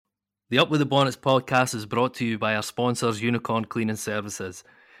The Up With The Bonnets podcast is brought to you by our sponsors, Unicorn Cleaning Services.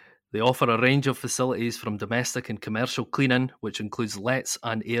 They offer a range of facilities from domestic and commercial cleaning, which includes lets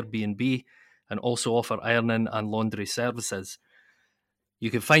and Airbnb, and also offer ironing and laundry services.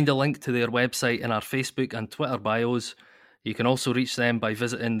 You can find a link to their website in our Facebook and Twitter bios. You can also reach them by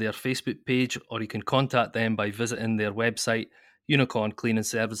visiting their Facebook page, or you can contact them by visiting their website,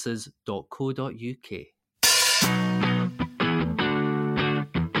 unicorncleaningservices.co.uk.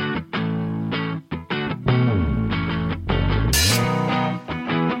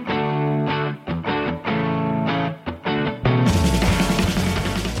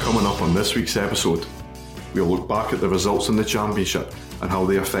 Coming up on this week's episode, we'll look back at the results in the Championship and how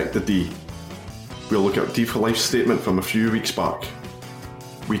they affect the D. We'll look at a deep life statement from a few weeks back.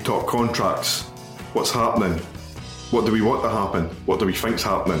 We talk contracts, what's happening, what do we want to happen, what do we think's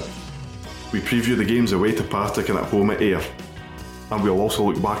happening. We preview the games away to Partick and at home at Ayr. And we'll also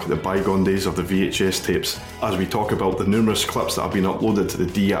look back at the bygone days of the VHS tapes as we talk about the numerous clips that have been uploaded to the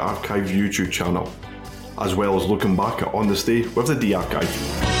D Archive YouTube channel, as well as looking back at On This Day with the D Archive.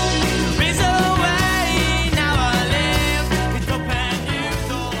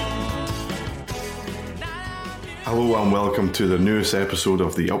 Hello and welcome to the newest episode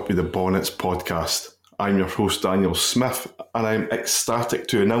of the Up With The Bonnets podcast. I'm your host Daniel Smith, and I'm ecstatic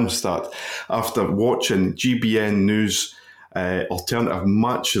to announce that after watching GBN News Alternative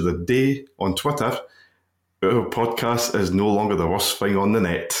Match of the Day on Twitter, our podcast is no longer the worst thing on the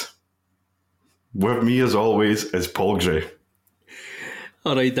net. With me as always is Paul Gray.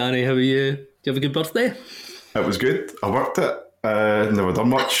 Alright Danny, how are you? Did you have a good birthday? It was good. I worked it. Never done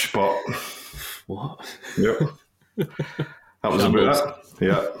much, but... What? Yep. That was Shambles. about it.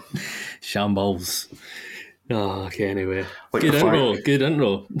 Yeah. Shambles. Oh, okay, anyway. Like good the intro, fact- good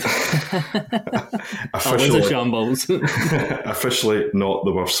intro. That was a shambles. Officially not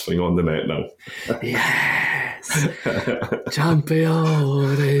the worst thing on the net now. Yes!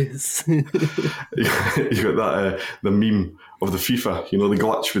 Champions! You got that, the meme of the FIFA, you know, the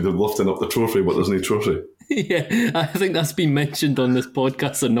glitch with them lifting up the trophy, but there's no trophy. Yeah, I think that's been mentioned on this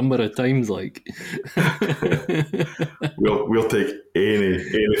podcast a number of times, like. We'll take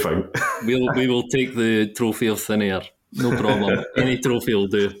anything. We will take the trophy of thin air. No problem. Any trophy will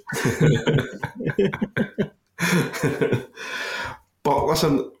do. But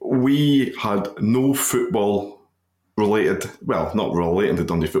listen, we had no football related, well, not relating to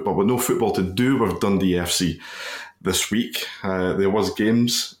Dundee football, but no football to do with Dundee FC this week. There was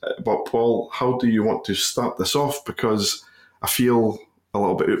games, but Paul, how do you want to start this off? Because I feel a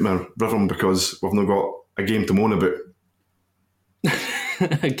little bit out of my rhythm because we've not got a game to moan about.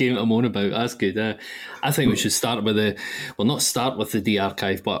 A game to moan about, that's good. I think we should start with not start with the D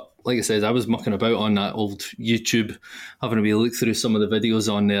Archive, but like I said, I was mucking about on that old YouTube, having a wee look through some of the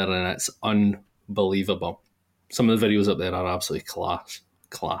videos on there, and it's unbelievable. Some of the videos up there are absolutely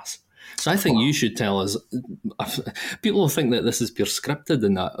class. So I think you should tell us. People think that this is pure scripted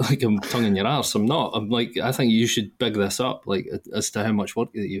and that, like I'm tongue in your arse. I'm not. I think you should big this up, like as to how much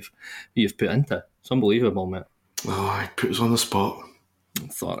work that you've put into it. It's unbelievable, mate. Oh, he put us on the spot.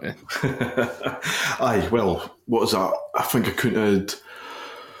 Sorry. Aye, well, what is that? I think I counted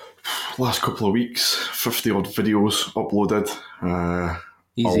last couple of weeks, 50 odd videos uploaded.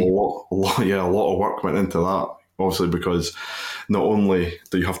 Easy. A lot of work went into that. Obviously, because not only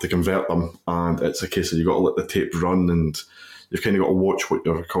do you have to convert them, and it's a case of you got to let the tape run, and you've kind of got to watch what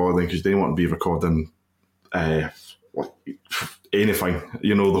you're recording because you don't want to be recording anything,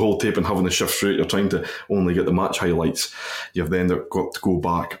 you know, the whole tape and having to shift through it. You're trying to only get the match highlights. You've then got to go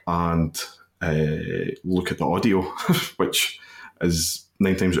back and look at the audio, which is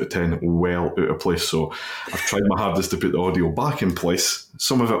 9 times out of 10 well out of place. So I've tried my hardest to put the audio back in place.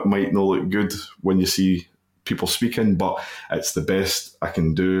 Some of it might not look good when you see people speaking, but it's the best I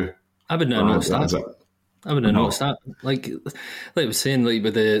can do. I wouldn't have noticed that. I wouldn't have noticed that. Like I was saying, like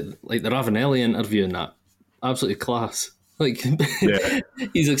with the Ravanelli interview and that, absolutely class. Like Yeah.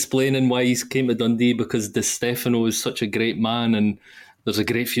 He's explaining why he's came to Dundee because Di Stefano is such a great man and there's a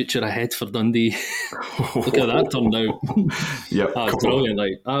great future ahead for Dundee. Look how that turned out. Yep, That was brilliant,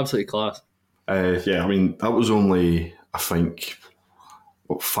 like absolutely class. Yeah, I mean, that was only, I think,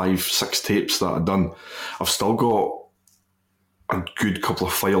 5-6 tapes that I'd done. I've still got a good couple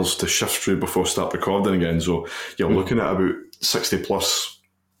of files to shift through before I start recording again. So you're looking at about 60 plus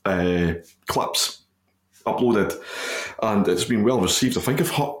clips uploaded, and it's been well received. I think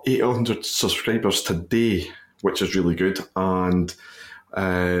I've hit 800 subscribers today, which is really good. And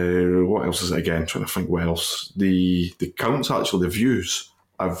what else is it again? I'm trying to think what else. The counts, actually, the views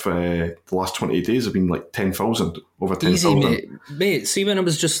the last 20 days have been like 10,000, over Easy, 10,000. mate. See, when I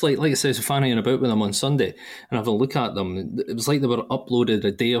was just like I said, fanning about with them on Sunday and having a look at them, it was like they were uploaded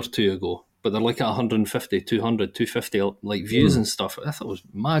a day or two ago, but they're like at 150, 200, 250 like views and stuff. I thought it was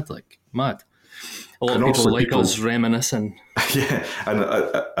mad, like mad. A lot of people us reminiscing. Yeah, and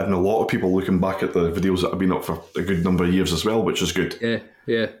a lot of people looking back at the videos that have been up for a good number of years as well, which is good.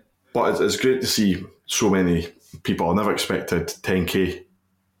 Yeah. But it's great to see so many people. I never expected 10k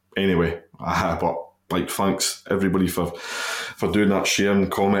anyway. But like, thanks everybody for doing that, sharing,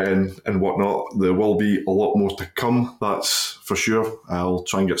 commenting and whatnot. There will be a lot more to come, that's for sure. I'll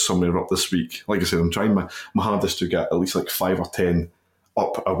try and get somewhere up this week. Like I said, I'm trying my hardest to get at least like 5 or 10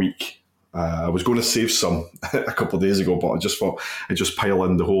 up a week. I was going to save some a couple of days ago, but I just thought I'd just pile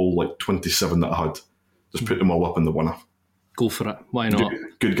in the whole like 27 that I had. Just put them all up in the winner. Go for it. Why not?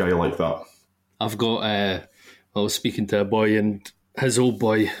 Good guy like that. I've got, I was speaking to a boy and his old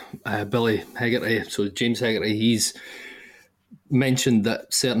boy, Billy Hegarty, so James Hegarty, he's mentioned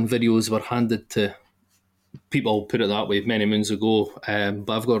that certain videos were handed to people, put it that way, many moons ago. But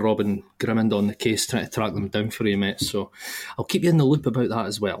I've got Robin Grimmond on the case trying to track them down for you, mate. So I'll keep you in the loop about that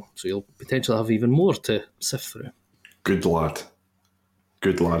as well. So you'll potentially have even more to sift through. Good lad.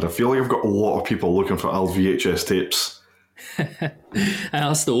 I feel like I've got a lot of people looking for old VHS tapes. I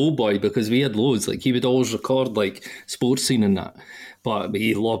asked the old boy because we had loads. Like, he would always record like sports scene and that, but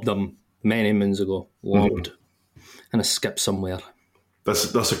he lobbed them many moons ago. And I skipped somewhere.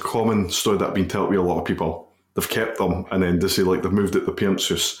 That's a common story that I've been told to a lot of people. They've kept them and then they say like they've moved it to the parents'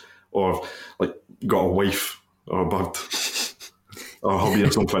 house, or like got a wife or a bird or a hubby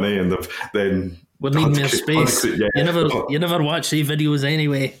or something, and they've then we're needing more space. You never watch these videos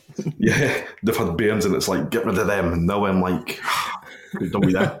anyway. Yeah, they've had bairns and it's like, get rid of them. And now I'm like, don't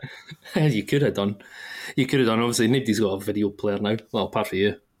be that. You could have done. Obviously, nobody's got a video player now. Well, apart from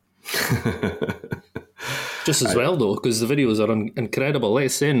you. Just as well, though, because the videos are incredible. Like I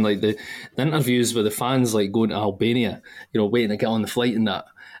was saying, like the interviews with the fans, like going to Albania, waiting to get on the flight and that.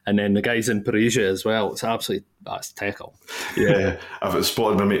 And then the guys in Parisia as well. It's absolutely, that's tackle. Yeah, I've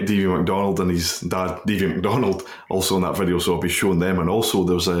spotted my mate Davey McDonald and his dad Davey McDonald also in that video, so I'll be showing them. And also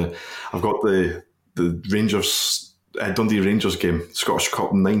I've got the Rangers, Dundee Rangers game, Scottish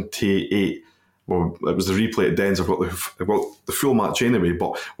Cup 98. Well, it was the replay at Dens. I've got the full match anyway,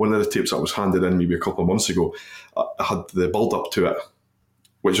 but one of the tapes that was handed in maybe a couple of months ago, I had the build-up to it,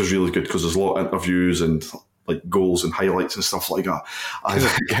 which was really good because there's a lot of interviews and like goals and highlights and stuff like that. And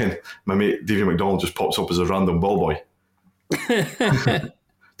again, my mate Davey McDonald just pops up as a random ball boy.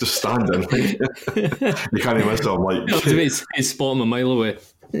 Just standing. You can't even miss him. Like, he's spot him a mile away.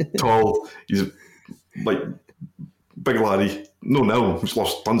 Tall. He's like big laddie. No, now he's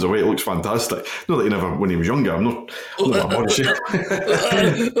lost tons of weight. It looks fantastic. Not that he never, when he was younger, I'm not that body shape.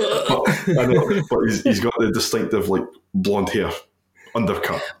 but he's got the distinctive like blonde hair,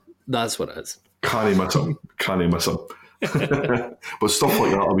 undercut. That's what it is. Can't miss him. But stuff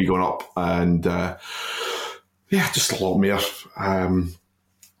like that will be going up, and just a lot more.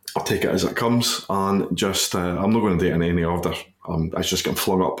 I'll take it as it comes, and just I'm not going to do it in any order. It's just getting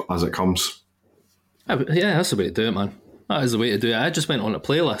flung up as it comes. Yeah, that's the way to do it, man. That is the way to do it. I just went on a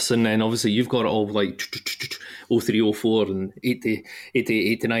playlist, and then obviously you've got it all like 03, 04 and 88,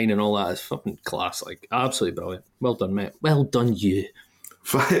 89 and all that. It's fucking class. Like, absolutely brilliant. Well done, mate. Well done, you.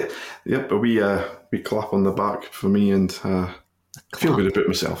 Yep, but we clap on the back for me, and I feel good about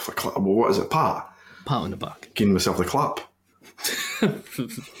myself. A clap. Well, what is it? Pat on the back. Giving myself the clap.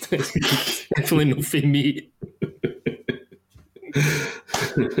 Definitely not for me.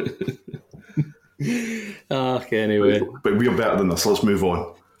 Okay, anyway. But we're better than this. Let's move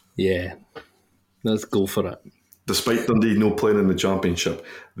on. Yeah, let's go for it. Despite Dundee no playing in the Championship,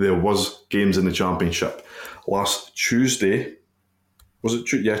 there was games in the Championship. Last Tuesday, was it?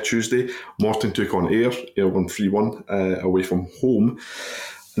 Tuesday, Morton took on Ayr won 3-1 away from home.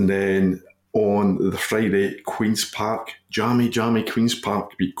 And then on the Friday, Queen's Park, Jammy Queen's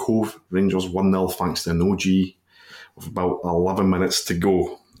Park beat Cove Rangers 1-0 thanks to an OG with about 11 minutes to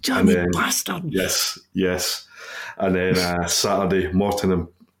go. Jammy bastard. Yes. And then Saturday, Morton and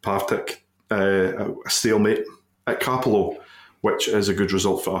Partick, a stalemate at Capello, which is a good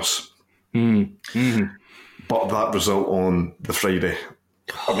result for us. Mm-hmm. But that result on the Friday,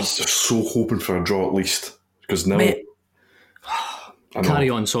 I was just so hoping for a draw at least. Because now... Carry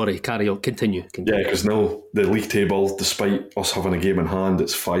on, continue. Yeah, because now the league table, despite us having a game in hand,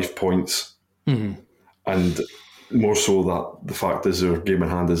 it's 5 points. Mm-hmm. And more so that the fact is our game in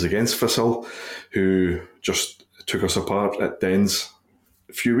hand is against Thistle, who just took us apart at Dens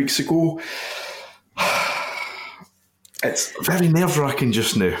a few weeks ago. It's very nerve-wracking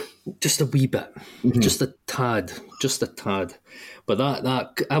just now. Just a wee bit, just a tad. But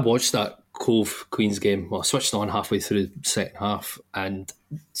that I watched that Cove Queens game. Well, I switched on halfway through the second half, and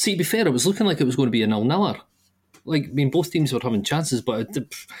see, to be fair, it was looking like it was going to be a 0-0. Like, I mean, both teams were having chances, but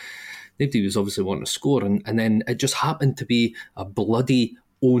nobody was obviously wanting to score, and then it just happened to be a bloody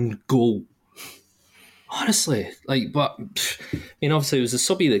own goal. Honestly, but I mean, obviously it was the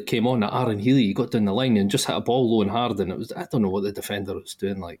subby that came on, that Aaron Healy. He got down the line and just hit a ball low and hard, and it was, I don't know what the defender was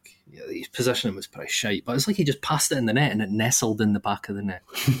doing. His positioning was pretty shite, but it's like he just passed it in the net and it nestled in the back of the net.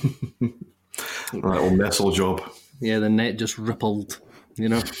 That old nestle job. Yeah, the net just rippled.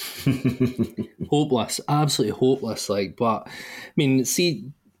 Hopeless, absolutely hopeless. But I mean,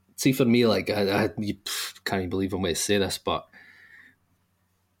 see for me, you can't believe I'm going to say this, but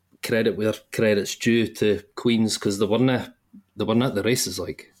credit where credit's due to Queens, because they weren't at the races.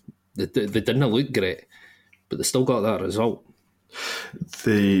 They didn't look great, but they still got that result.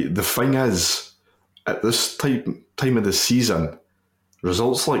 The thing is, at this time of the season,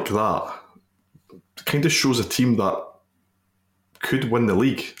 results like that kind of shows a team that could win the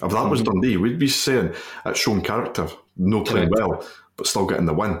league. If that was Dundee, we'd be saying it's shown character, no playing well, but still getting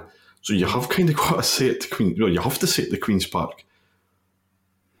the win. So you have kind of got to say it to Queens. Well, you have to say it to Queen's Park.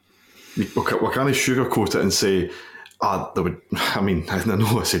 We kind of sugarcoat it and say, they would. I mean, I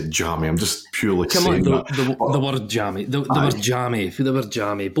know I said jammy. I'm just purely saying that. The word jammy. The word jammy. The word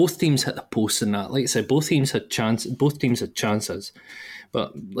jammy. Both teams hit the post in that. Like I said, both teams had chances,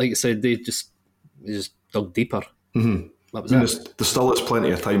 but like I said, they just dug deeper. Mm-hmm. That was it. There still is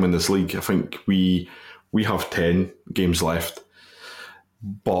plenty of time in this league. I think we have 10 games left,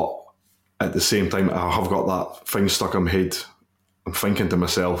 but at the same time, I have got that thing stuck in my head. I'm thinking to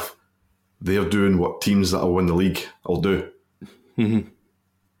myself, they're doing what teams that will win the league will do. Mm-hmm.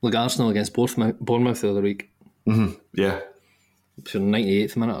 Like Arsenal against Bournemouth the other week. Mm-hmm. Yeah. For the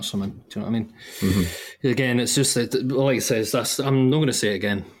 98th minute or something. Do you know what I mean? Mm-hmm. Again, it's just like it says. I'm not going to say it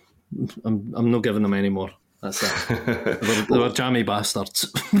again. I'm not giving them any more. That's it. They were jammy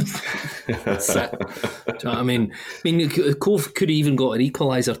bastards. That's it. Do you know what I mean? Cove could have even got an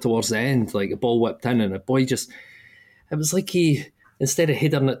equaliser towards the end, like a ball whipped in, and a boy just. It was like he. Instead of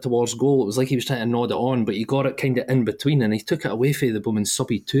heading it towards goal, it was like he was trying to nod it on, but he got it kind of in between, and he took it away from the woman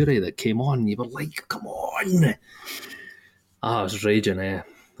Subby Toure that came on. You were like, come on. I was raging,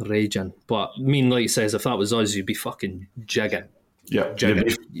 raging. But, I mean, like he says, if that was us, you'd be fucking jigging. Yeah,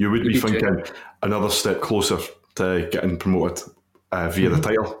 you would be thinking jigging. Another step closer to getting promoted via the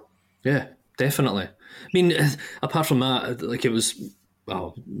title. Yeah, definitely. I mean, apart from that, it was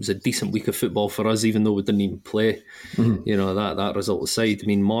a decent week of football for us, even though we didn't even play. Mm-hmm. That result aside. I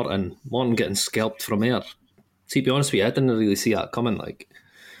mean, Morton getting scalped from Ayr. See, to be honest with you, I didn't really see that coming. It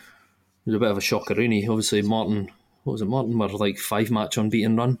was a bit of a shockeroonie. Obviously, Morton were 5-match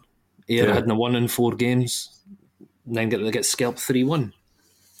unbeaten run. Ayr hadn't won in 4 games, and then they get scalped 3-1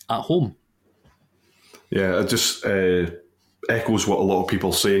 at home. Yeah, it just echoes what a lot of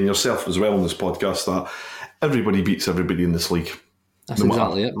people say, and yourself as well on this podcast, that everybody beats everybody in this league. That's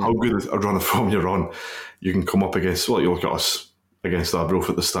exactly it. How good a run of form you're on, you can come up against. Well, you look at us against Arbroath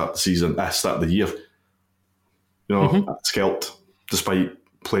at the start of the season, start of the year. Scalped despite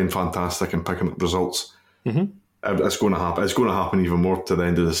playing fantastic and picking up results. Mm-hmm. It's going to happen. It's going to happen even more to the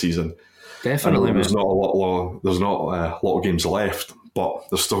end of the season. Definitely, there's not a lot of games left, but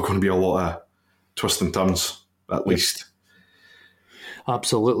there's still going to be a lot of twists and turns at least.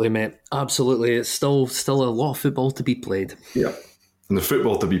 Absolutely, mate. Absolutely, it's still a lot of football to be played. Yeah. And the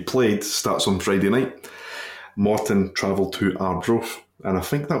football to be played starts on Friday night. Morton travel to Arbroath, and I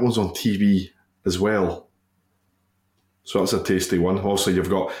think that was on TV as well. So that's a tasty one. Also, you've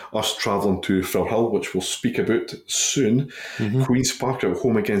got us travelling to Firhill, which we'll speak about soon. Mm-hmm. Queen's Park at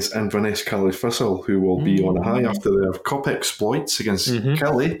home against Inverness Caley Thistle, who will be on a high after their cup exploits against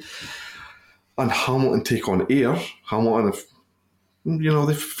Kelly. And Hamilton take on Ayr. Hamilton have...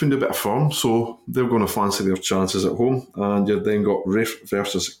 they've found a bit of form, so they're going to fancy their chances at home. And you've then got Rafe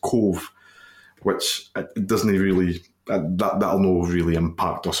versus Cove, which it doesn't really... that'll not really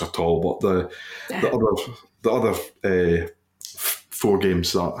impact us at all. But the other 4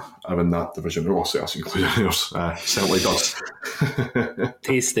 games that are in that division, also us including yours, certainly does.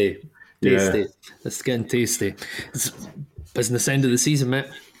 Tasty. Yeah. It's getting tasty. It's business end of the season, mate.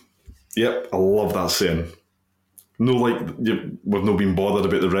 Yep, I love that saying. We've not been bothered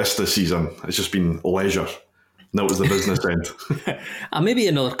about the rest of the season. It's just been leisure. Now it's the business end. Maybe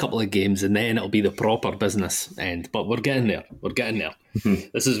another couple of games and then it'll be the proper business end. But we're getting there. Mm-hmm.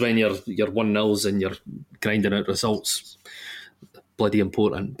 This is when you're 1-0s and you're grinding out results. Bloody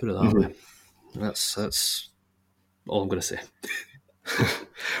important, put it that way. That's All I'm going to say.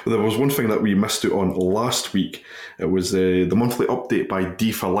 Well, there was one thing that we missed out on last week. It was the monthly update by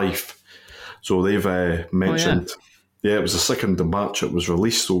D for Life. So they've mentioned, it was the 2nd of March it was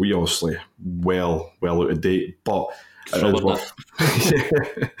released, so we obviously well out of date, but it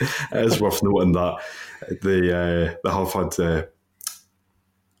is worth noting that they have had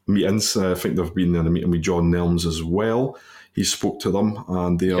meetings. I think they've been in a meeting with John Nelms as well. He spoke to them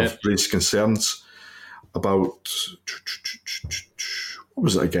and they have raised concerns about, what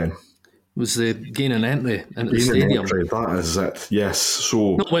was it again? It was the gaining entry into the stadium. Entry, that is it, yes.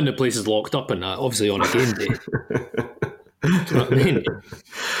 So not when the place is locked up and that, obviously on a game day. Do you know what I mean?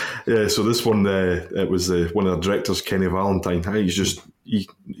 Yeah, so this one, it was one of the directors, Kenny Valentine.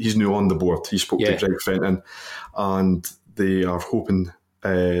 He's new on the board. He spoke to Greg Fenton, and they are hoping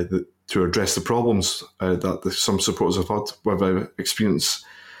to address the problems that some supporters have had with experience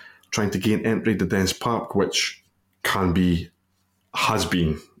trying to gain entry to Dens Park, which has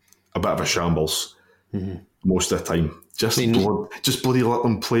been a bit of a shambles most of the time. Just bloody let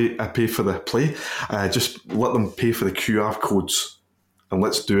them pay for the play. Just let them pay for the QR codes, and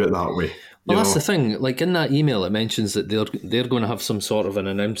let's do it that way. Well, that's the thing. Like in that email, it mentions that they're going to have some sort of an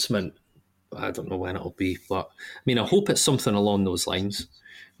announcement. I don't know when it'll be, but I mean, I hope it's something along those lines.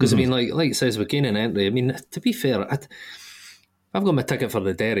 Because I mean, like it says, we're gaining entry. I mean, to be fair, I've got my ticket for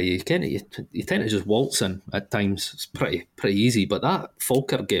the Derry. You tend to just waltz in at times. It's pretty easy. But that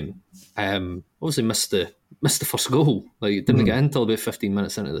Falkirk game, obviously missed the first goal. Like it didn't get in until about 15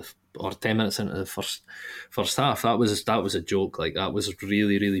 minutes into or 10 minutes into the first half. That was a joke. Like that was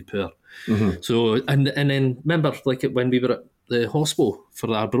really, really poor. So and then remember, like when we were at the hospital for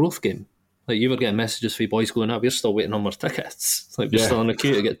the Arbroath game. Like you were getting messages for boys going, we're still waiting on our tickets. It's like we're still in the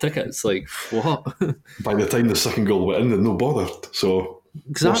queue to get tickets. Like what? By the time the second goal went in, they'd no bothered. So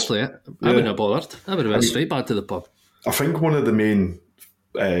exactly, I wouldn't have bothered. I would have went straight back to the pub. I think one of the main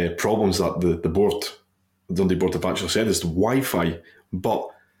problems that the Dundee Board have actually said is the Wi-Fi. But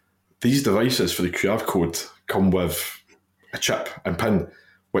these devices for the QR code come with a chip and pin,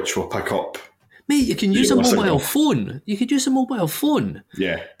 which will pick up. Mate, you can use a mobile phone. You could use a mobile phone.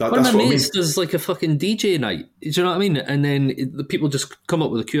 Yeah, one of my mates does like a fucking DJ night. Do you know what I mean? And then the people just come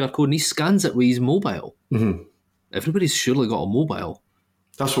up with a QR code and he scans it with his mobile. Everybody's surely got a mobile.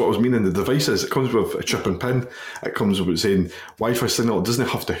 That's what I was meaning. The devices, it comes with a chip and pin. It comes with saying Wi-Fi signal. It doesn't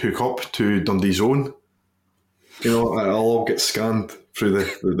have to hook up to Dundee's own. You know, it'll all get scanned through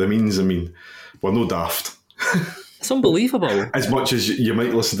the means. I mean, we're no daft. It's unbelievable. As much as you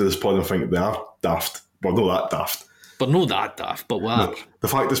might listen to this pod and think they are daft, we're not that daft. But no that daft, but what? No, the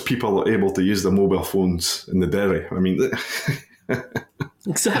fact is people are able to use their mobile phones in the Derry. I mean...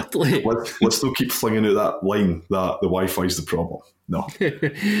 Exactly. Let's still keep flinging out that line that the Wi-Fi is the problem. No.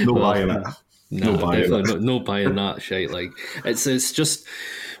 No buying it. No buying that shit. Like, it's just...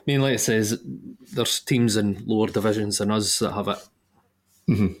 I mean, like it says, there's teams in lower divisions than us that have it.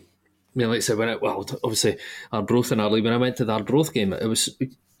 I mean, like I said, obviously, Arbroath and Arley, when I went to the Arbroath game, it was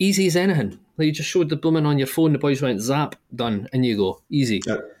easy as anything. Like, you just showed the blooming on your phone, the boys went, zap, done, in you go. Easy.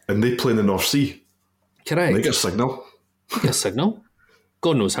 And they play in the North Sea. Correct. And they get a signal.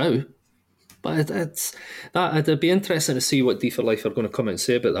 God knows how. But it'd be interesting to see what D for Life are going to come out and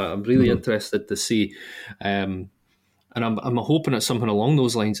say about that. I'm really interested to see. And I'm hoping it's something along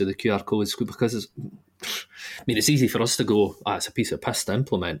those lines of the QR codes, because it's easy for us to go, it's a piece of piss to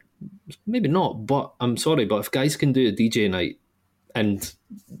implement. Maybe not, but I'm sorry, but if guys can do a DJ night and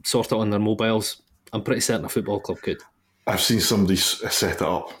sort it on their mobiles, I'm pretty certain a football club could. I've seen somebody set it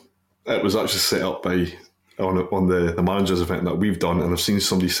up. It was actually set up on the managers event that we've done, and I've seen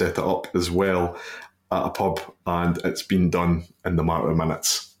somebody set it up as well at a pub, and it's been done in the matter of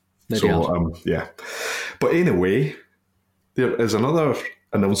minutes. Yeah. But anyway, there is another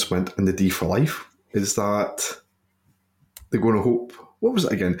announcement in the D for Life, is that they're going to hope... What was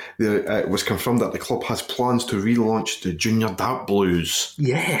it again? It was confirmed that the club has plans to relaunch the Junior Dark Blues.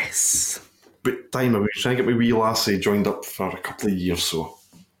 Yes. But time, we were trying to get my wee lassie joined up for a couple of years, so...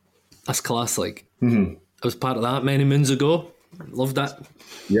 That's class, like. I was part of that many moons ago. Loved that.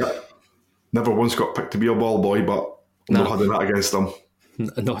 Yeah. Never once got picked to be a ball boy, but I'm not having that against them.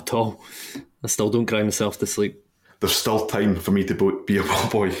 Not at all. I still don't cry myself to sleep. There's still time for me to be a ball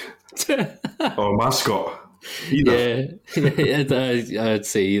boy. Or a mascot. Either. Yeah, I'd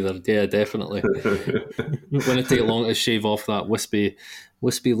say either. Yeah, definitely. Wouldn't take long to shave off that wispy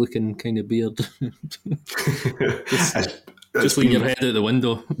looking kind of beard. Just lean your head out the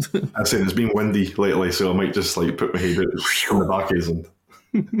window. I said it's been windy lately, so I might just put my head out on the back end.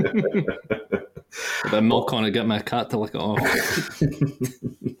 A bit of milk on it, get my cat to lick it off.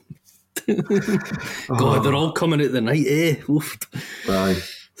 God, they're all coming out the night, eh? Oof. Aye.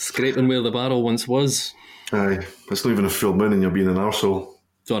 Scraping where the barrel once was. Aye. It's not even a full moon and you're being an arsehole.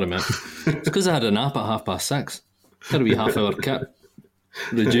 Sorry, mate. It's because I had a nap at 6:30. Had a wee half-hour kit.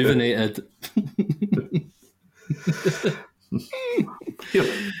 Rejuvenated.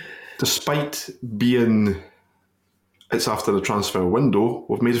 Here, despite being it's after the transfer window,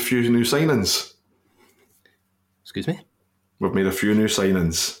 we've made a few new signings. Excuse me? We've made a few new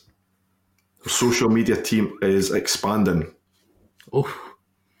signings. Our social media team is expanding. Oh.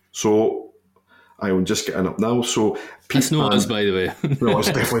 So I will just get in up now. So It's not us, by the way. No,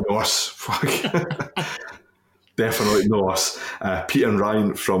 it's definitely not us. Fuck. Definitely not us. Pete and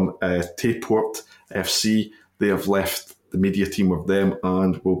Ryan from Tayport FC, they have left the media team with them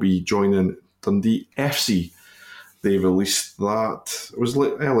and will be joining Dundee FC. They released that, it was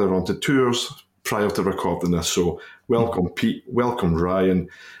earlier on, to 2 hours prior to recording this. So welcome, Pete. Welcome, Ryan.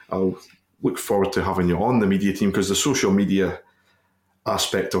 I'll look forward to having you on the media team because the social media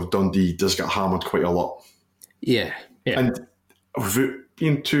aspect of Dundee does get hammered quite a lot. Yeah. And without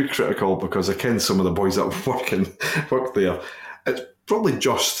being too critical, because I ken some of the boys that work there, it's probably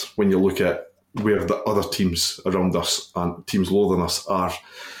just when you look at where the other teams around us and teams lower than us are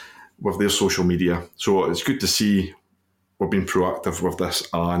with their social media. So it's good to see we're being proactive with this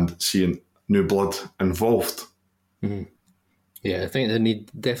and seeing new blood involved. Mm-hmm. Yeah, I think they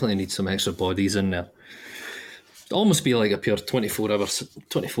definitely need some extra bodies in there. It'd almost be like a pure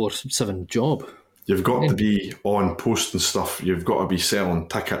 24/7 job. You've got to be on posting stuff. You've got to be selling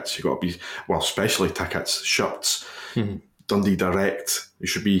tickets. You've got to be, especially tickets, shirts, Dundee Direct. You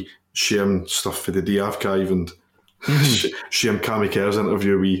should be sharing stuff for the D Archive and sharing Cammy Kerr's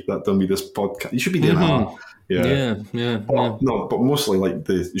interview that done with this podcast. You should be doing that. Yeah. No, but mostly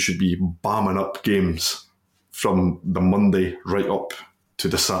you should be bamming up games from the Monday right up to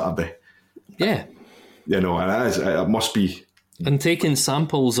the Saturday. Yeah. And it must be. And taking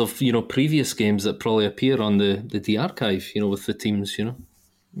samples of, previous games that probably appear on the D Archive, with the teams,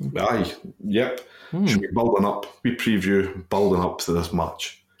 Aye, yep. Should be building up. We preview building up to this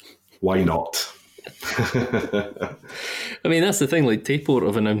match. Why not? I mean, that's the thing. Like Tayport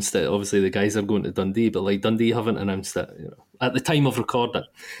have announced it. Obviously, the guys are going to Dundee, but Dundee haven't announced it. At the time of recording.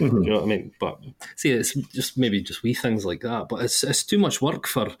 You know what I mean? But see, it's just maybe wee things like that. But it's too much work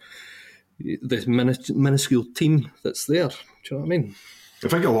for the minuscule team that's there. Do you know what I mean? I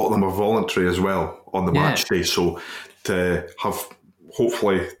think a lot of them are voluntary as well on the match day. So to have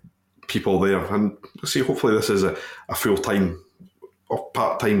hopefully people there, and see, hopefully this is a full-time or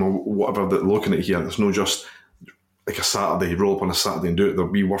part-time or whatever that they're looking at here. It's not just like a Saturday, roll up on a Saturday and do it. They'll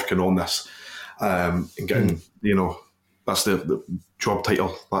be working on this and getting, that's the job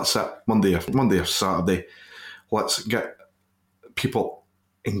title. That's it. Monday or Saturday. Let's get people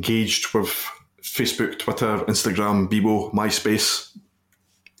engaged with Facebook, Twitter, Instagram, Bebo, MySpace,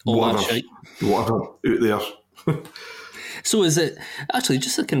 whatever out there. So is it, actually,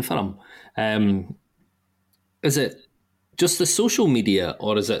 just to confirm, is it just the social media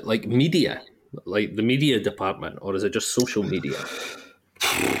or is it like media, like the media department, or is it just social media?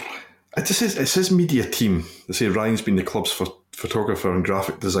 It says media team. They say Ryan's been the club's photographer and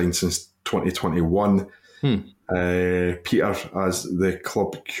graphic design since 2021. Peter as the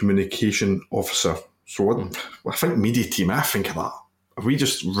club communication officer. So I think media team, I think of that. Have we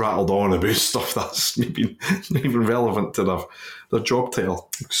just rattled on about stuff that's maybe not even relevant to their job title?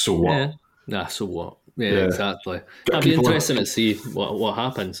 So what? Yeah, so what? Yeah, exactly. That'd be interesting to see what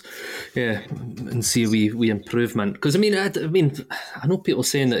happens. Yeah, and see we improvement. Because I mean, I know people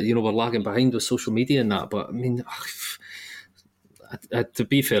saying that we're lagging behind with social media and that, but I mean, to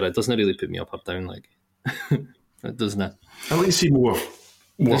be fair, it doesn't really put me up or down. Like it doesn't. I'd like to see more I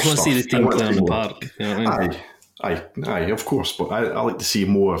just want to see the team play in the park. You know what I mean? Aye, of course. But I like to see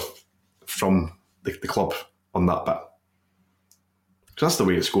more from the club on that bit. Because that's the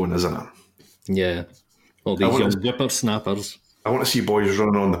way it's going, isn't it? Yeah. All these young whippersnappers. I want to see boys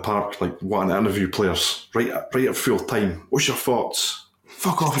running on the park like wanting to interview players right at full time. What's your thoughts?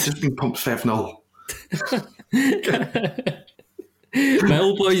 Fuck off, it's just been pumped 5-0.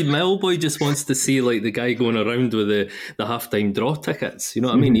 My old boy just wants to see like the guy going around with the halftime draw tickets. You know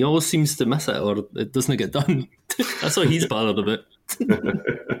what I mean? He always seems to miss it or it doesn't get done. That's what he's bothered about.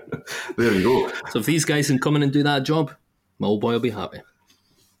 There you go. So if these guys can come in and do that job, my old boy will be happy.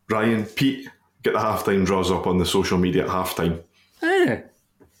 Ryan, Pete, get the halftime draws up on the social media at halftime. Yeah,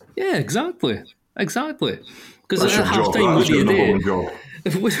 exactly. Because That's at halftime, what do you do?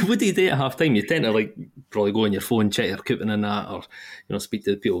 What do you do at halftime? You tend to like probably go on your phone, check your coupon and that, or speak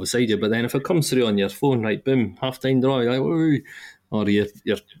to the people beside you. But then if it comes through on your phone, right, boom, halftime draw, you're like, woo. or you're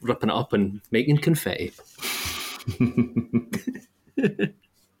ripping it up and making confetti.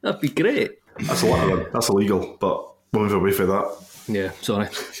 That'd be great. That's illegal, but we'll move away from that. Yeah, sorry.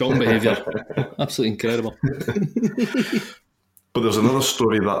 Shocking behaviour. Absolutely incredible. But there's another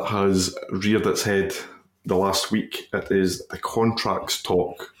story that has reared its head the last week. It is the contracts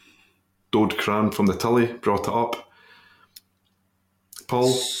talk. Dode Cran from the Tilly brought it up.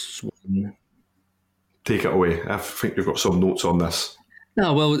 Paul, take it away. I think you've got some notes on this.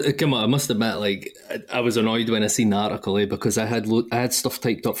 No, well, come on, I must admit, like, I was annoyed when I seen the article, because I had stuff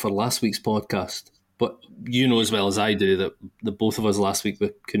typed up for last week's podcast. But you know as well as I do that the both of us last week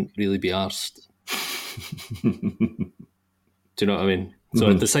we couldn't really be arsed. Do you know what I mean? So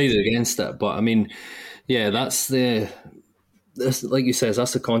I decided against it. But I mean, yeah, that's like you says,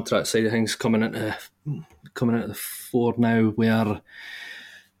 that's the contract side of things coming into the fore now. Where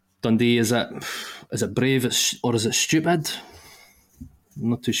Dundee is it brave or is it stupid? I'm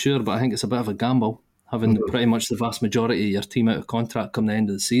not too sure, but I think it's a bit of a gamble having pretty much the vast majority of your team out of contract come the end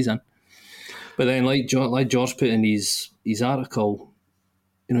of the season. But then, like George put in his article,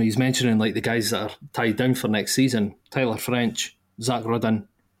 you know, he's mentioning like the guys that are tied down for next season: Tyler French, Zach Rudden,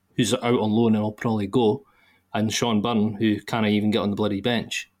 who's out on loan and will probably go, and Sean Byrne, who can't even get on the bloody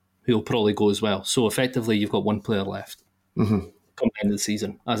bench, who'll probably go as well. So effectively, you've got one player left come the end of the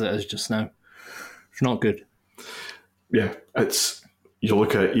season, as it is just now. It's not good. Yeah, you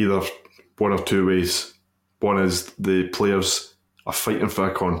look at either one or two ways. One is the players are fighting for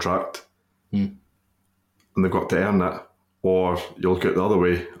a contract and they've got to earn it, or you look at it the other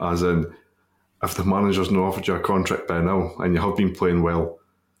way, as in if the manager's not offered you a contract by now and you have been playing well,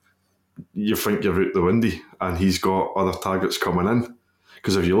 you think you're out the windy and he's got other targets coming in.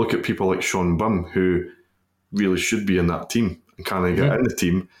 Because if you look at people like Sean Byrne, who really should be in that team and can't get in the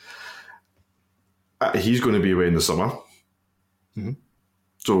team, he's going to be away in the summer.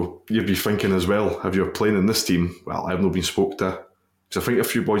 So you'd be thinking as well, if you're playing in this team, well, I've not been spoke to. Because I think a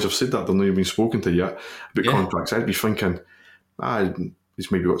few boys have said that they've not even been spoken to yet about contracts. I'd be thinking,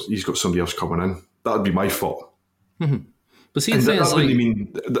 he's got somebody else coming in. That would be my thought. But see, that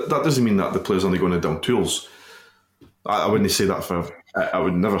doesn't mean that the player's only going to down tools. I wouldn't say that I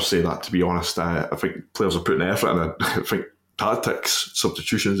would never say that, to be honest. I think players are putting effort in it. I think tactics,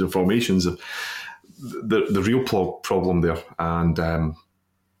 substitutions and formations are the real problem there. And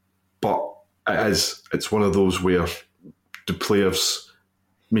but it's one of those where the players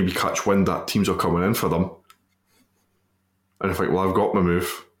maybe catch wind that teams are coming in for them. And I think, well, I've got my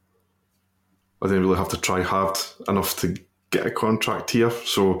move. I didn't really have to try hard enough to get a contract here.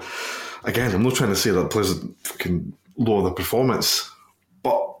 So, again, I'm not trying to say that players can lower the performance,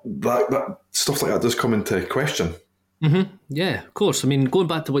 but that stuff like that does come into question. Yeah, of course. I mean, going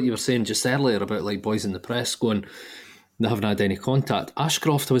back to what you were saying just earlier about like boys in the press they haven't had any contact.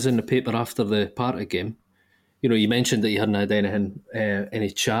 Ashcroft was in the paper after the Partick game. You know, you mentioned that you hadn't had any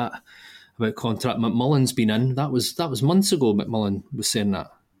chat about contract. McMullen's been in. That was months ago. McMullen was saying that.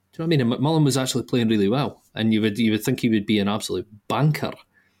 Do you know what I mean? And McMullen was actually playing really well, and you would think he would be an absolute banker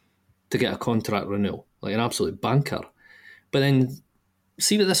to get a contract renewal, like an absolute banker. But then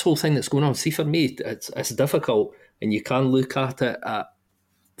see with this whole thing that's going on. See, for me, it's difficult, and you can look at it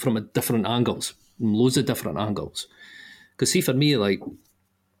from different angles, loads of different angles. Because see, for me, like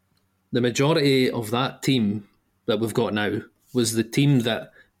the majority of that team that we've got now was the team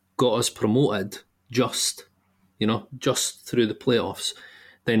that got us promoted just through the playoffs,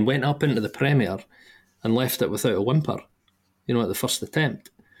 then went up into the Premier and left it without a whimper, at the first attempt.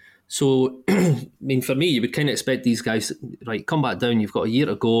 So, I mean, for me, you would kind of expect these guys, right, come back down, you've got a year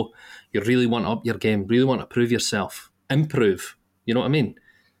to go, you really want to up your game, really want to prove yourself, improve, you know what I mean?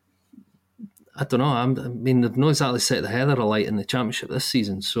 I don't know, they've not exactly set the heather alight in the Championship this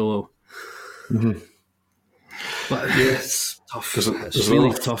season, so... But yeah, it's tough. It's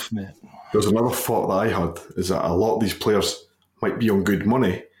really tough, mate. There's another thought that I had, is that a lot of these players might be on good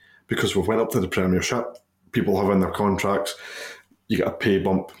money because we've went up to the Premiership, people have in their contracts, you get a pay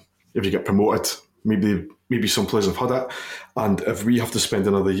bump if you get promoted. Maybe some players have had it, and if we have to spend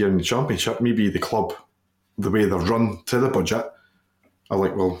another year in the Championship, maybe the club, the way they're run to the budget, are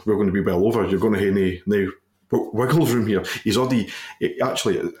like, well, we're going to be well over. You're going to have no wiggle room here. He's already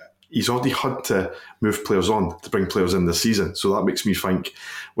had to move players on to bring players in this season. So that makes me think,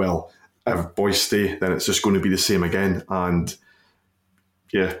 well, if boys stay, then it's just going to be the same again. And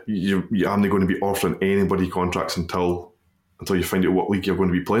yeah, you're only going to be offering anybody contracts until you find out what league you're going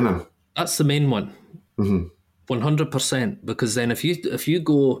to be playing in. That's the main one. 100%. Because then if you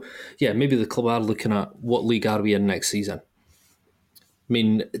go, yeah, maybe the club are looking at what league are we in next season. I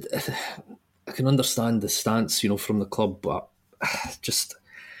mean, I can understand the stance, from the club, but just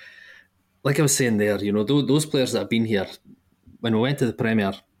like I was saying there, those players that have been here, when we went to the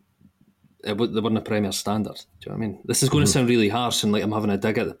Premier, they weren't a Premier standard. Do you know what I mean? This is going to sound really harsh and like I'm having a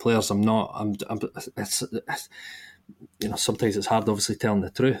dig at the players. I'm not. It's sometimes it's hard, obviously, telling the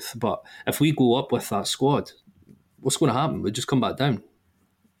truth. But if we go up with that squad, what's going to happen? We just come back down.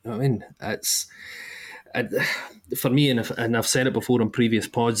 You know what I mean? For me, and I've said it before in previous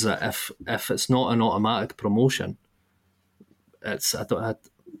pods, that if it's not an automatic promotion, I'd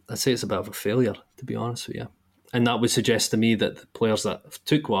say it's a bit of a failure, to be honest with you. And that would suggest to me that the players that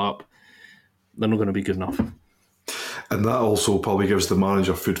took what up, they're not going to be good enough. And that also probably gives the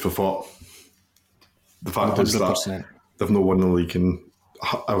manager food for thought. The fact 100%. Is that they've not won the league, and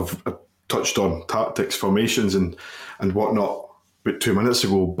I've touched on tactics, formations and whatnot about 2 minutes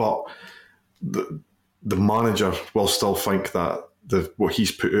ago, but the manager will still think that what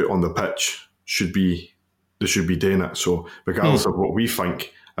he's put out on the pitch they should be doing it. So regardless of what we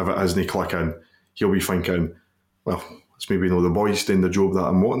think, if it isn't clicking, he'll be thinking, well, it's maybe the boys doing the job that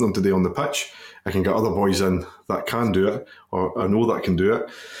I'm wanting them to do on the pitch. I can get other boys in that can do it, or I know that can do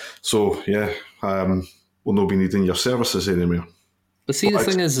it. So yeah, we'll not be needing your services anymore. But see, the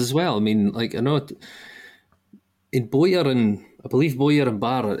thing is as well, I mean, like, I know in Bowyer and I believe Bowyer and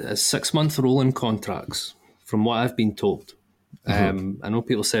Barr is 6-month rolling contracts, from what I've been told. I know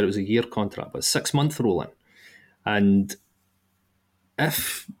people said it was a year contract, but 6-month rolling. And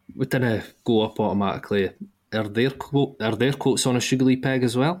if we didn't go up automatically, are their quotes on a sugary peg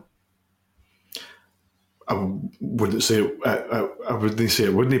as well? I wouldn't say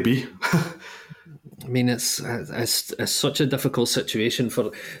it wouldn't be. I mean, it's such a difficult situation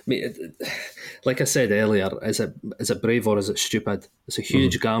for me. Like I said earlier, is it brave or is it stupid? It's a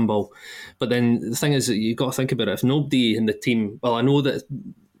huge gamble. But then the thing is, you've got to think about it. If nobody in the team, well, I know that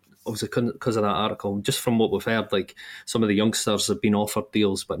obviously because of that article, just from what we've heard, like some of the youngsters have been offered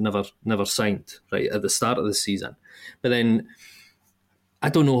deals but never signed right at the start of the season. But then I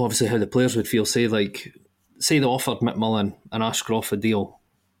don't know, obviously, how the players would feel. Say they offered McMullen and Ashcroft a deal,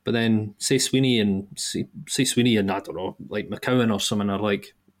 but then say Sweeney and I don't know, like McCowan or someone are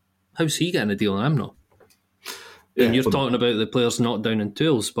like, how's he getting a deal and I'm not? Yeah, and you're talking about the players not down in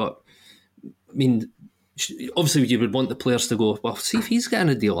tools, but I mean, obviously you would want the players to go, well, see if he's getting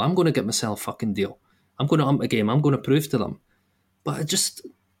a deal, I'm going to get myself a fucking deal. I'm going to ump a game. I'm going to prove to them. But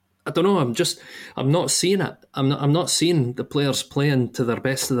I don't know. I'm not seeing it. I'm not seeing the players playing to their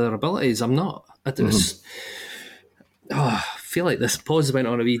best of their abilities. I'm not. I feel like this pause went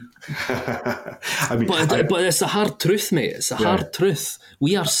on a wee. I mean, but it's the hard truth, mate. It's the hard truth.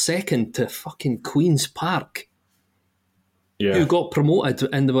 We are second to fucking Queen's Park. Yeah. Who got promoted,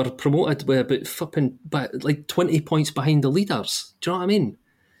 and they were promoted with about flipping like 20 points behind the leaders. Do you know what I mean?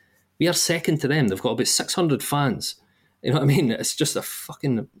 We are second to them. They've got about 600 fans. You know what I mean? It's just a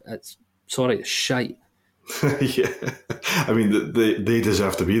fucking. It's shite. Yeah, I mean they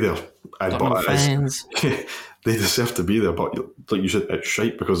deserve to be there. But fans. They deserve to be there, but like you said, it's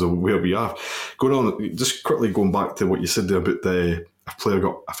shite because of where we are. Going on, just quickly going back to what you said there about if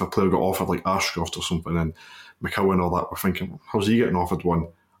a player got offered like Ashcroft or something, and McCowan and all that, we're thinking, how's he getting offered one?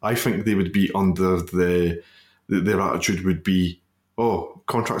 I think they would be under their attitude would be, oh,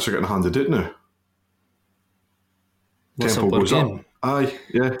 contracts are getting handed out now. What's Tempo goes game? Up. Aye,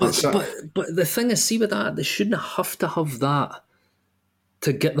 yeah. But the thing is, see with that, they shouldn't have to have that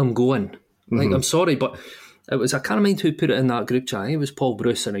to get them going. Like, I'm sorry, but it was, I can't remember who put it in that group chat. I think it was Paul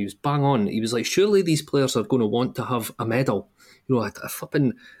Bruce, and he was bang on. He was like, surely these players are going to want to have a medal. You know,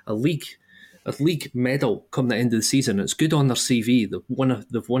 a league medal come the end of the season. It's good on their CV.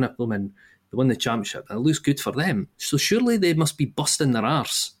 They've won the championship, and it looks good for them. So surely they must be busting their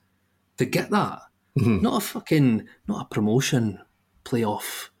arse to get that. Not a promotion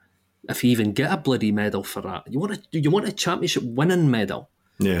playoff. If you even get a bloody medal for that, you want a championship winning medal.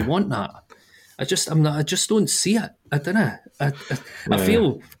 Yeah, you want that. I just don't see it. I don't know. I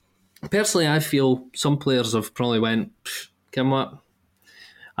feel personally. I feel some players have probably went, you know what?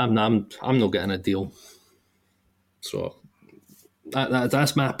 I'm not getting a deal. So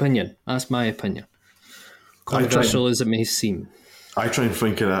that's my opinion. That's my opinion. Controversial as it may seem. I try and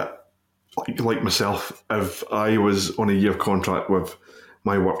think of it like myself. If I was on a year contract with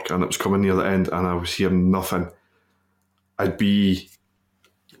my work and it was coming near the end and I was hearing nothing, I'd be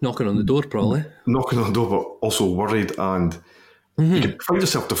knocking on the door, probably. Knocking on the door, but also worried, and you could find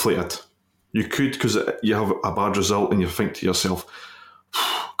yourself deflated. You could, because you have a bad result and you think to yourself,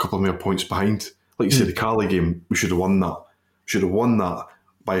 a couple of more points behind. Like you said, the Cali game, we should have won that. We should have won that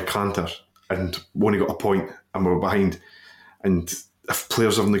by a canter, and we only got a point and we're behind. And if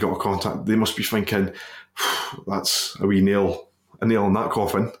players haven't got a contact, they must be thinking, that's a wee nail a nail in that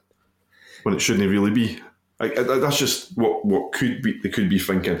coffin when it shouldn't really be. That's just what they could be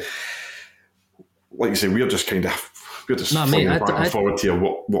thinking. Like I say, we're just flinging back and forward here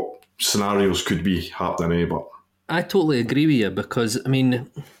what scenarios could be happening. But I totally agree with you because, I mean,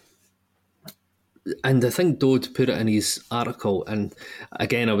 and I think Dode put it in his article, and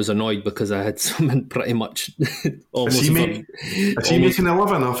again, I was annoyed because I had someone pretty much almost... Is he making a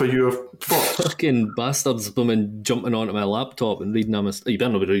living off of your thoughts? Fucking bastards jumping onto my laptop and reading them. You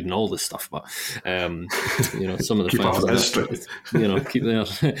better not be reading all this stuff, but some of the fans, keep there.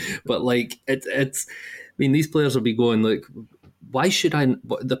 But like it's, I mean, these players will be going like, why should I?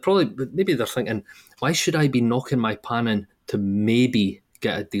 Maybe they're thinking, why should I be knocking my pan in to maybe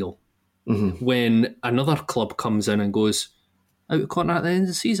get a deal? Mm-hmm. When another club comes in and goes, out of contract at the end of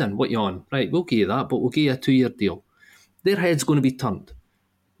the season, what you on? Right, we'll give you that, but we'll give you a 2-year deal. Their head's going to be turned.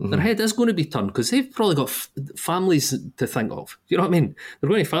 Mm-hmm. Their head is going to be turned because they've probably got families to think of. You know what I mean? They're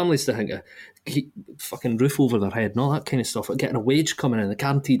going to families to think of, fucking roof over their head and all that kind of stuff, getting a wage coming in, a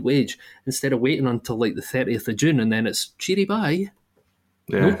guaranteed wage, instead of waiting until like the 30th of June and then it's cheery bye.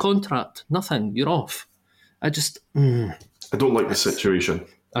 Yeah. No contract, nothing, you're off. I don't like the situation.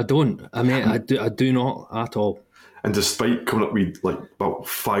 I don't. I mean, I do not at all. And despite coming up with like about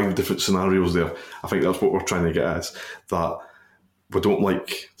 5 different scenarios there, I think that's what we're trying to get at, is that we don't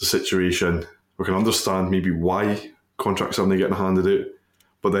like the situation. We can understand maybe why contracts aren't getting handed out,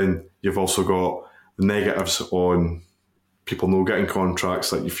 but then you've also got the negatives on people not getting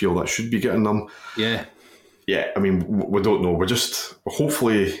contracts that you feel that should be getting them. Yeah. Yeah, I mean, we don't know. We're just,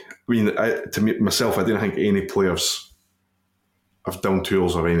 hopefully, I mean, to me, myself, I didn't think any players have down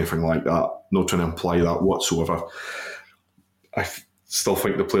tools or anything like that. Not trying to imply that whatsoever. I still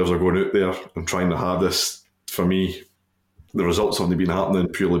think the players are going out there and trying to have this. For me, the results haven't been happening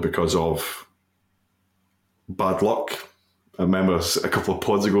purely because of bad luck. I remember a couple of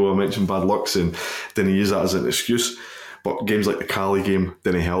pods ago I mentioned bad luck and didn't use that as an excuse. But games like the Cali game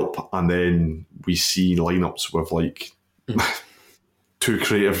didn't help, and then we see lineups with like no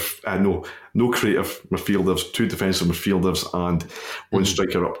creative midfielders, 2 defensive midfielders, and 1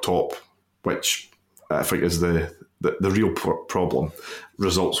 striker up top, which I think is the real problem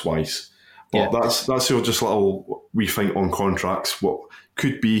results wise. But that's just little we think on contracts, what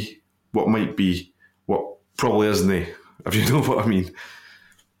could be, what might be, what probably isn't. If you know what I mean.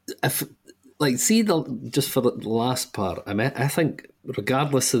 Just for the last part, I mean, I think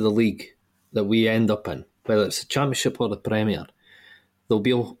regardless of the league that we end up in, whether it's the Championship or the Premier,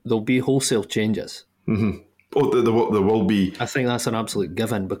 there'll be wholesale changes. Mm-hmm. Oh, there will be. I think that's an absolute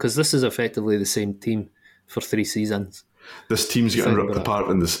given because this is effectively the same team for 3 seasons. This team's getting ripped apart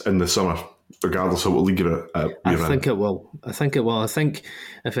in the summer, regardless of what league you're in. I think it will. I think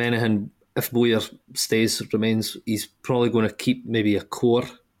if anything, if Boyer remains, he's probably going to keep maybe a core.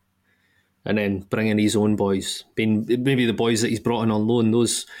 And then bring in his own boys, being maybe the boys that he's brought in on loan,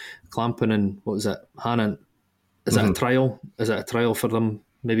 those Clampin and what was it, Hannon. Is that a trial? Is it a trial for them?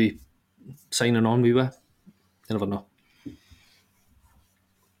 Maybe signing on with? You never know.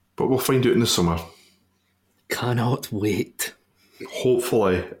 But we'll find out in the summer. Cannot wait.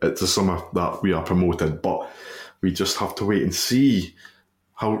 Hopefully, it's the summer that we are promoted, but we just have to wait and see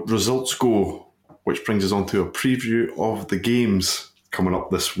how results go, which brings us on to a preview of the games coming up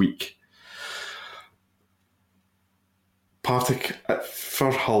this week. Partick at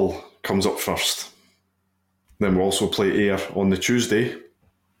Firhill comes up first. Then we'll also play Ayr on the Tuesday.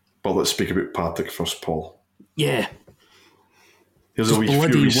 But let's speak about Partick first, Paul. Yeah. Here's just a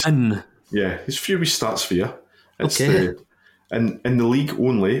bloody win. Yeah, there's a few wee stats for you. It's okay. In the league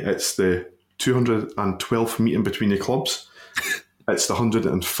only, it's the 212th meeting between the clubs. It's the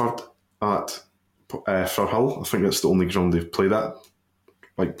 103rd at Firhill. I think that's the only ground they've played at.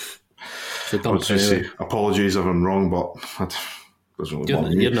 I would just say apologies if I'm wrong, but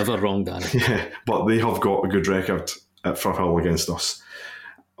you're never wrong, Danny. Yeah, but they have got a good record at Firhill against us,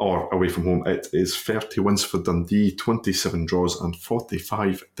 or away from home. It is 30 wins for Dundee, 27 draws and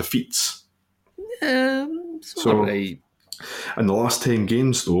 45 defeats. Right. In the last 10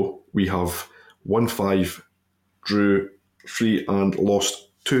 games, though, we have won 5, drew 3 and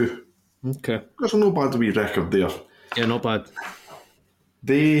lost 2. Okay. There's no bad wee record there. Yeah, not bad.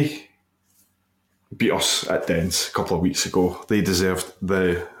 They beat us at Dens a couple of weeks ago. They deserved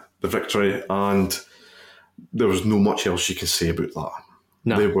the victory, and there was no much else you can say about that.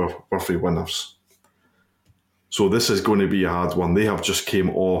 No. They were worthy winners. So this is going to be a hard one. They have just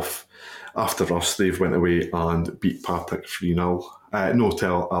came off after us. They've went away and beat Partick 3-0. No,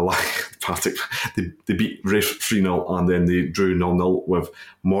 tell a lie. Partick, they beat Rafe 3-0 and then they drew 0-0 with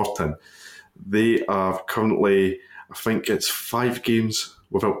Morton. They are currently I think it's 5 games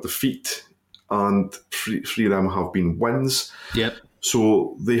without defeat, and three of them have been wins. Yep.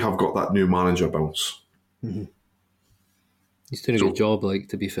 So they have got that new manager bounce. Mm-hmm. He's doing a good job,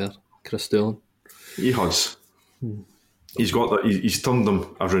 to be fair, Chris Doolan. He has. He's got that. He's turned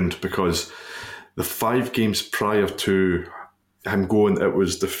them around, because the 5 games prior to him going, it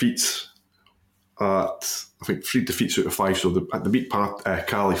was defeats at, I think, 3 defeats out of 5. So they beat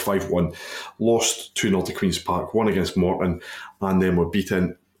Cali 5-1, lost 2-0 to Queen's Park, 1 against Morton, and then were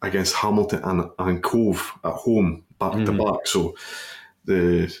beaten against Hamilton and Cove at home back to back. So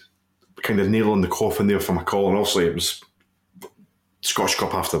the kind of nail in the coffin there for McCall, and obviously it was Scottish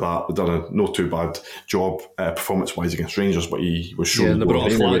Cup after that. They've done a not too bad job performance-wise against Rangers, but he was shown. Yeah, and they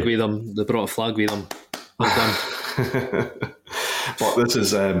brought a flag with them. Well done. But this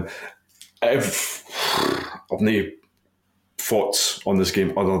is... I've no thoughts on this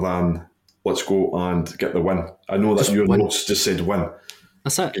game other than let's go and get the win. I know that your notes just said win.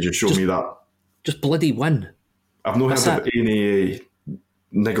 That's it. Could you show me that? Just bloody win. I've not heard of any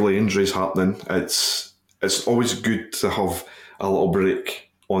niggly injuries happening. It's always good to have a little break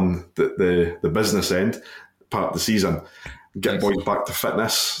on the business end, part of the season. Get boys back to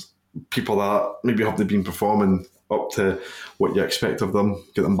fitness. People that maybe haven't been performing up to what you expect of them,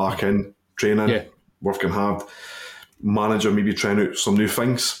 get them back in, training, working hard. Manager maybe trying out some new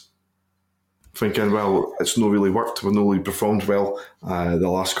things. Thinking, well, it's not really worked. We've not really performed well the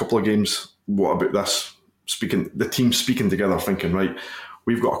last couple of games. What about this? The team speaking together, thinking, right,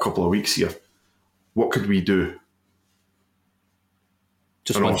 we've got a couple of weeks here. What could we do?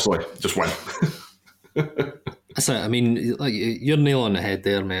 Just win. That's it. I mean, you're nail on the head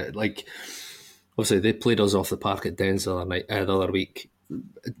there, mate. Obviously, they played us off the park at Dens the other week.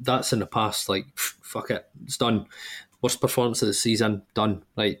 That's in the past. Fuck it, it's done. Worst performance of the season, done.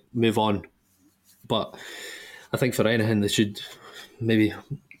 Right, move on. But I think for anything, they should maybe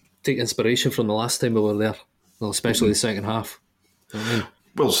take inspiration from the last time we were there. Well, especially the second half. You know what I mean?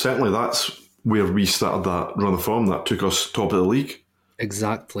 Well, certainly that's where we started that run of form that took us top of the league.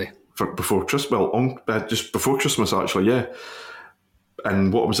 Exactly. Before Christmas, just before Christmas, actually, yeah.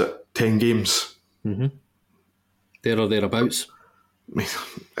 And what was it? 10 games. Mm-hmm. There or thereabouts.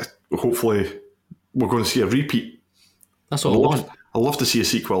 Hopefully, we're going to see a repeat. That's what I want. I'd love to see a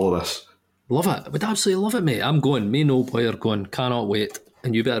sequel of this. Love it. I would absolutely love it, mate. I'm going. Me and old boy are going. Cannot wait.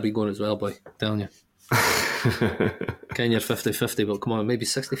 And you better be going as well, boy. I'm telling you. Ken, you're 50-50, but come on, maybe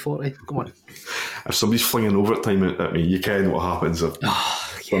 60-40. Come on. If somebody's flinging overtime at me, you ken what happens if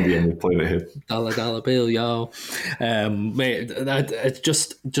somebody in the playing ahead. Dollar bill, yo. Mate, it's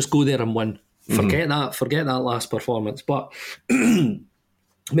just go there and win. Forget that last performance. But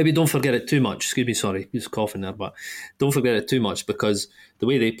maybe don't forget it too much. Excuse me, sorry, just coughing there, but don't forget it too much, because the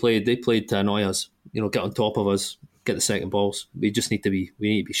way they played to annoy us. Get on top of us, get the second balls. We need to be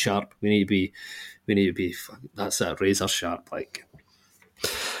sharp. We need to be. That's it, razor sharp.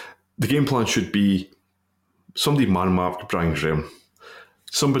 The game plan should be somebody man mark Brian Graham.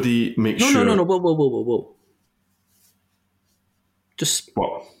 Somebody make sure. No. Whoa. Just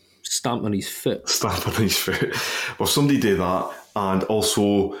what? Stamp on his foot. Well, somebody do that, and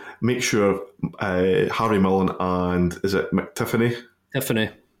also make sure Harry Millen and is it McTiffany? Tiffany.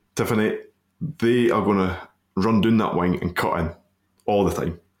 They are going to run down that wing and cut in all the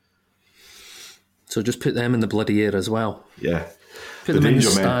time. So just put them in the bloody air as well. Yeah. Put them in the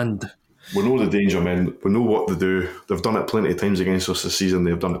stand. We know the danger men. We know what they do. They've done it plenty of times against us this season.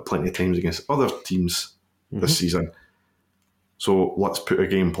 They've done it plenty of times against other teams this season. So let's put a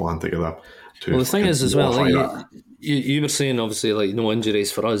game plan together. Well, the thing is as well, you were saying obviously no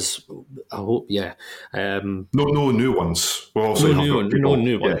injuries for us. I hope, yeah. No new ones. No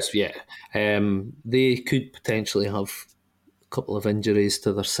new ones. Yeah. They could potentially have a couple of injuries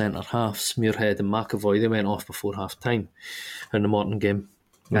to their centre halves, Muirhead and McAvoy. They went off before half time in the Morton game.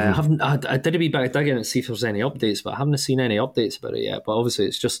 I did a wee bit of digging to see if there's any updates, but I haven't seen any updates about it yet. But obviously,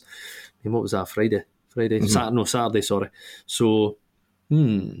 it's just, what was that? Friday, Saturday. Sorry. So,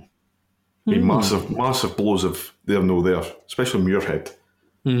 massive blows of they're no there, especially Muirhead.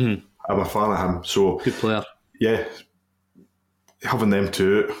 I'm a fan of him. So good player. Yeah, having them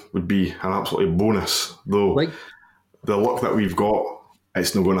two would be an absolute bonus. Though the luck that we've got,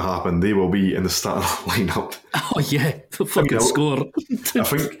 it's not going to happen. They will be in the starting lineup. Oh yeah, the fucking score.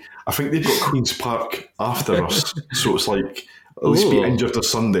 I think they've got Queen's Park after us, so it's like at least be injured a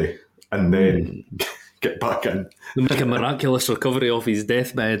Sunday and then get back in. They make a miraculous recovery off his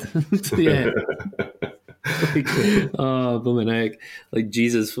deathbed. Yeah. Blooming egg. Like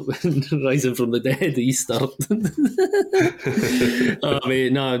Jesus rising from the dead, Easter.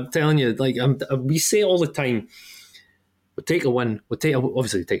 Mate, no, I'm telling you, we say all the time, We'll take a win.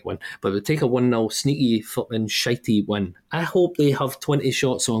 Obviously take a win, but we'll take a 1-0 sneaky flipping shitey win. I hope they have 20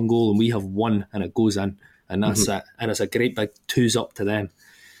 shots on goal and we have one and it goes in, and that's it. And it's a great big 2-up to them.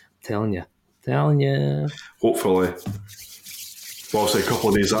 Telling you. Hopefully. Well, a couple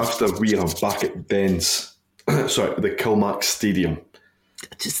of days after, we are back at Dens. Sorry, the Kilmarnock Stadium.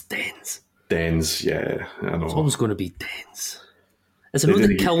 Just Dens. Dens, yeah, I know. It's always going to be Dens. Is it not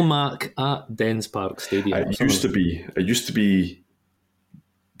the Kilmarnock at Dens Park Stadium? It used to be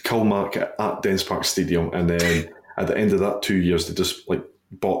Kilmarnock at Dens Park Stadium, and then at the end of that 2 years, they just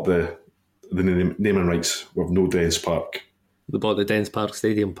bought the naming rights with no Dens Park. They bought the Dens Park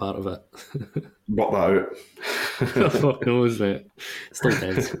Stadium part of it. Bought that out. Fuck knows, mate. Still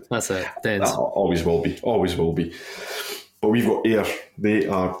Dens. That's it. Dens. That always will be. But we've got Ayr. They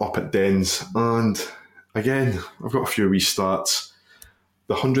are up at Dens. And again, I've got a few wee stats.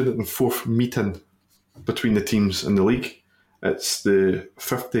 The 104th meeting between the teams in the league. It's the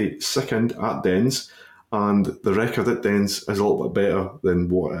 52nd at Dens. And the record at Dens is a little bit better than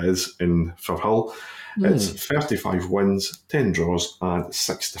what it is in Firhill. It's 35 wins, 10 draws, and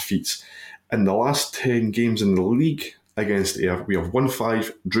 6 defeats. In the last 10 games in the league against Ayr, we have won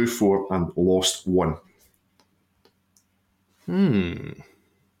 5, drew 4, and lost 1.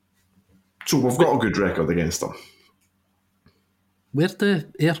 So we've got a good record against them. Where do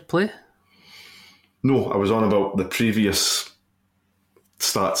Ayr play? No, I was on about the previous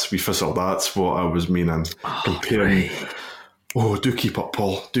stats we fizzled. That's what I was meaning. Comparing. Right. Oh, do keep up,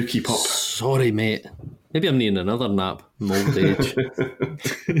 Paul. Do keep up. Sorry, mate. Maybe I'm needing another nap. I'm old age.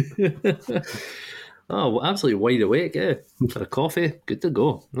 Oh, absolutely wide awake, yeah. For a coffee, good to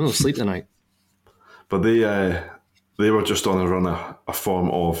go. No sleep tonight. But they were just on a run, a form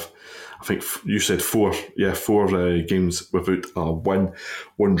of, I think you said 4 games without a win,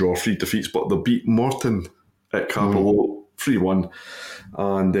 1 draw, 3 defeats. But they beat Morton at Carpolo 3-1,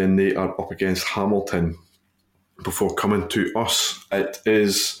 and then they are up against Hamilton before coming to us. It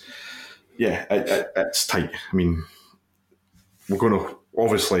is, it's tight. I mean, we're going to,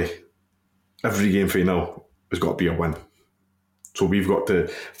 obviously, every game for now has got to be a win. So we've got to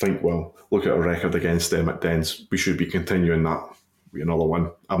think, well, look at our record against them at Dens. We should be continuing that with another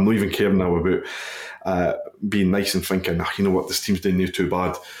win. I'm not even caring now about being nice and thinking, you know what, this team's didn't do too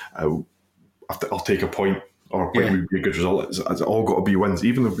bad. I'll take a point, or a point would be a good result. It's all got to be wins.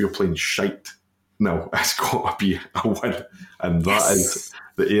 Even if we're playing shite, no, it's got to be a win. And that is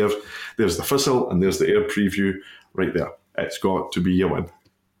the Ayr. There's the Thistle and there's the Ayr preview right there. It's got to be a win.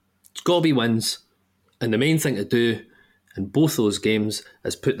 It's got to be wins. And the main thing to do in both those games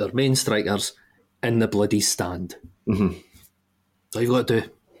is put their main strikers in the bloody stand. That's all you've got to do.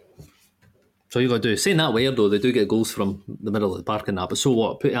 That's all you've got to do. Saying that way, though, they do get goals from the middle of the park and that, but so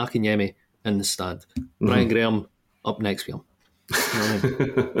what? Put Akinyemi in the stand. Brian Graham up next for him. You know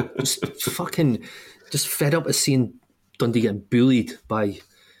what I mean? Just fed up of seeing Dundee getting bullied by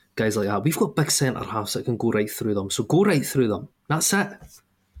guys like that. We've got big centre halves that can go right through them, so go right through them. That's it.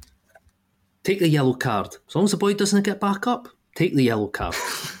 Take the yellow card. As long as the boy doesn't get back up, take the yellow card.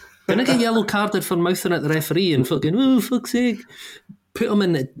 Don't get yellow carded for mouthing at the referee and fucking, oh, fuck's sake. Put him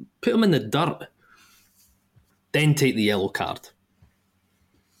in the dirt. Then take the yellow card.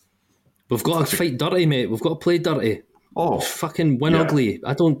 We've got to fight dirty, mate. We've got to play dirty. Oh, fucking win ugly.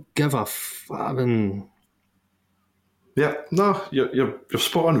 I don't give a fucking. Yeah, no, you're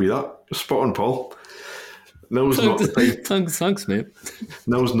spot on with that. You're spot on, Paul. Now's not the time. Thanks, mate.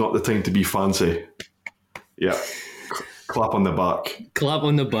 Now's not the time to be fancy. Yeah, clap on the back. Clap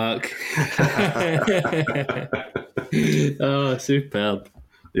on the back. Oh, superb.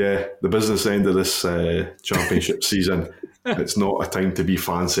 Yeah, the business end of this championship season. It's not a time to be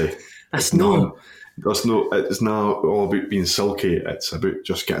fancy. It's not all about being silky. It's about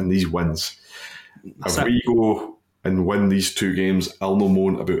just getting these wins. If we go and win these 2 games, I'll no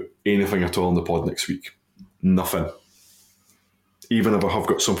moan about anything at all in the pod next week. Nothing. Even if I have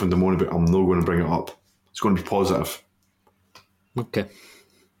got something to moan about, I'm not going to bring it up. It's going to be positive. Okay.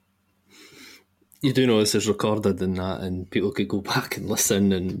 You do know this is recorded and that, and people could go back and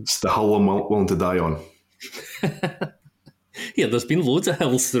listen. And it's the hill I'm willing to die on. Yeah, there's been loads of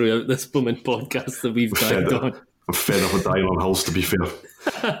hills throughout this blooming podcast that we've died on. I'm fed up with dying on hills, to be fair.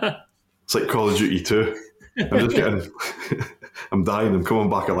 It's like Call of Duty 2. I'm dying, I'm coming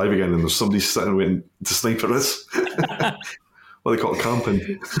back alive again, and there's somebody sitting waiting to snipe at us. What they call it,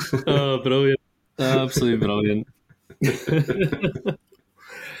 camping. Oh, brilliant. Absolutely brilliant.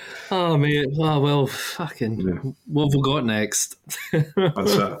 Oh, mate. Oh, well, fucking. Yeah. What have we got next?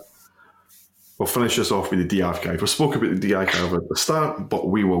 That's it. we'll finish this off with the D archive. We spoke about the D archive at the start, but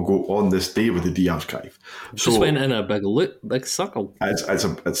we will go on this day with the D archive. Just went in a big loop, big circle. It's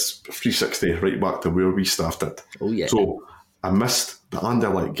 360 right back to where we started. Oh yeah. So I missed the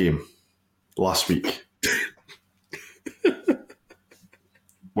Anderlecht game last week.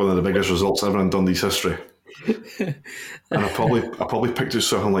 One of the biggest results ever in Dundee's history. And I probably picked out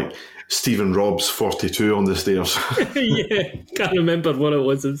something like Stephen Robb's 42 on the stairs. Yeah, can't remember what it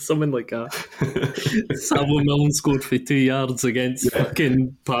was. It was something like that. Savo Milne scored for 2 yards against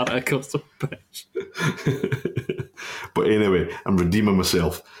fucking Partick or some bitch. But anyway, I'm redeeming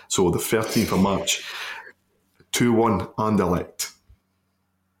myself. So the 13th of March, 2-1 Anderlecht.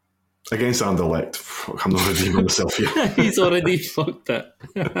 Against Anderlecht. Fuck, I'm not redeeming myself here. He's already fucked it.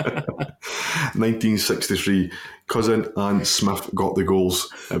 1963, Cousin and Smith got the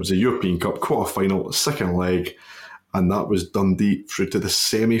goals. It was a European Cup quarter-final, second leg, and that was Dundee through to the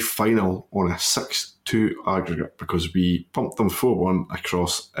semi-final on a 6-2 aggregate because we pumped them 4-1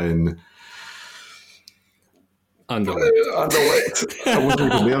 across in Anderlecht. I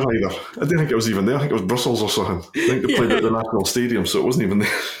wasn't even there either. I didn't think it was even there. I think it was Brussels or something. I think they played at the National Stadium, so it wasn't even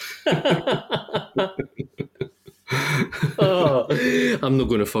there. Oh, I'm not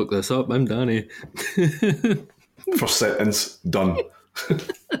going to fuck this up. I'm Danny. First sentence, done.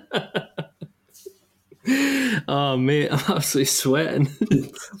 Oh, mate, I'm absolutely sweating.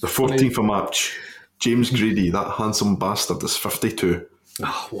 The 14th of March, James Grady, that handsome bastard, is 52.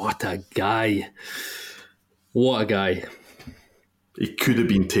 Oh, what a guy. What a guy. He could have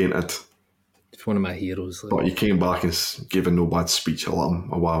been tainted. He's one of my heroes. But he came back and gave a no bad speech. I let him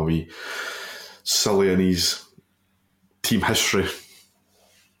a while wee silly in his team history.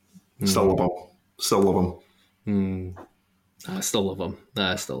 Still love him. Still love him. I still love him.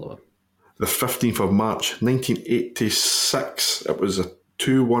 The 15th of March, 1986. It was a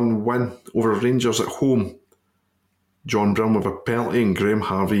 2-1 win over Rangers at home. John Brown with a penalty and Graham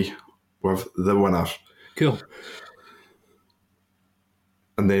Harvey with the winner. Cool.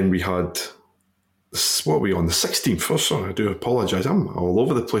 And then we had, what are we on, the 16th? Oh, sorry, I do apologise. I'm all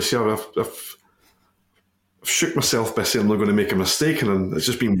over the place here. I've shook myself by saying I'm not going to make a mistake, and it's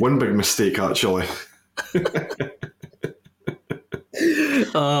just been one big mistake, actually.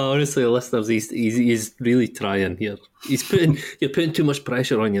 Honestly, listeners, he's really trying here. You're putting too much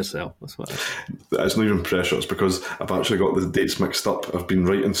pressure on yourself. That's what. It's not even pressure. It's because I've actually got the dates mixed up. I've been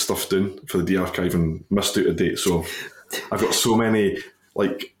writing stuff down for the D archive and missed out a date. So I've got so many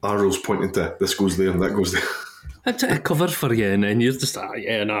like arrows pointing to this goes there and that goes there. I'm trying to cover for you, and then you're just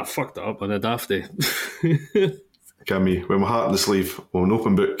fucked up on a dafty. Cammy, with my heart in the sleeve, on an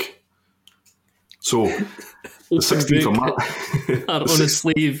open book. So the 16th of March. Heart on a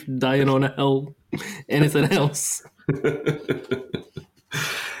sleeve, dying on a hill. Anything else? The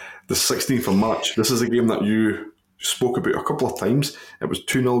 16th of March. This is a game that you spoke about a couple of times. It was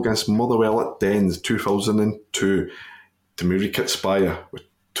 2-0 against Motherwell at Dens, 2002. Tamuri Kitsbaya with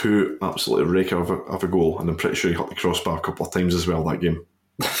two absolutely raker of a goal, and I'm pretty sure he hit the crossbar a couple of times as well that game.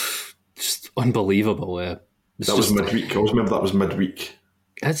 Just unbelievable, yeah. That was midweek. I always remember that was midweek.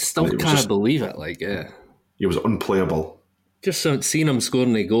 I still can't believe it, like, yeah. He was unplayable. Just seeing him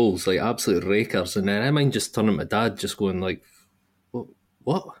scoring the goals, like absolute rakers, and then I mind just turning to my dad, just going like,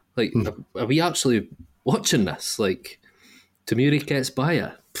 "What? Like, are we actually watching this?" Like, Tamuri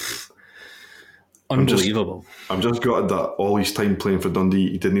Ketsbaya, unbelievable. I'm just gutted that all his time playing for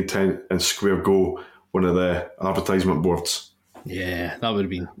Dundee, he didn't turn and square go one of the advertisement boards. Yeah, that would have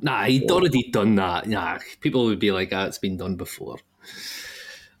been. Nah, he'd already done that. Nah, people would be like, it's been done before.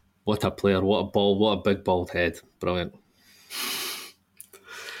 What a player, what a ball, what a big bald head. Brilliant.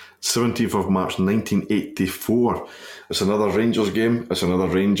 17th of March 1984. It's another Rangers game. It's another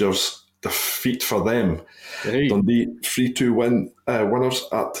Rangers defeat for them. Hey. Dundee 3-2 winners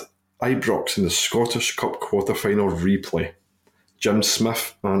at Ibrox in the Scottish Cup quarter-final replay. Jim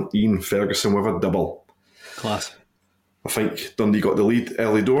Smith and Ian Ferguson with a double. Class. I think Dundee got the lead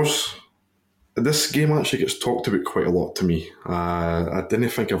early doors. This game actually gets talked about quite a lot to me. I didn't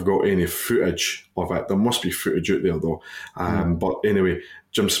think I've got any footage of it. There must be footage out there though. But anyway,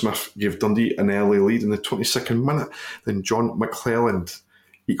 Jim Smith gave Dundee an early lead in the 22nd minute. Then John McClelland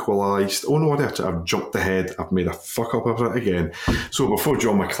equalised. Oh no, I've jumped ahead. I've made a fuck up of it again. So before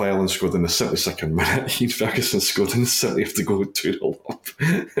John McClelland scored in the 72nd minute, Ian Ferguson scored in the 70th to go 2-0 up.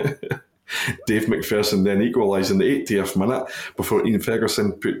 Dave McPherson then equalised in the 80th minute before Ian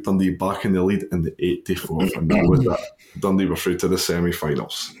Ferguson put Dundee back in the lead in the 84th, and that was that. Dundee were through to the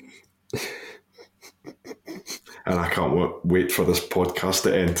semi-finals. and I can't wait for this podcast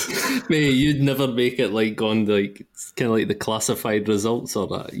to end. Mate, you'd never make it like on like kind of like the classified results or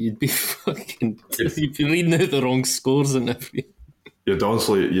that. You'd be you'd be reading out the wrong scores and everything. You'd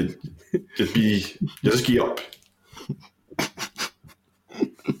honestly, you just get up.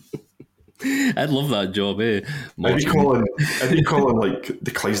 I'd love that job, eh? I'd be calling like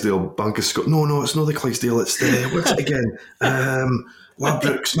the Clydesdale Bank of Scotland. No, it's not the Clydesdale. It's the what's it again?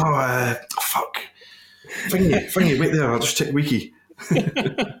 Ladbrokes. No, fuck. Thingy, wait there. I'll just check wiki.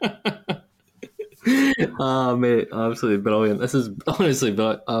 Mate, absolutely brilliant. This is honestly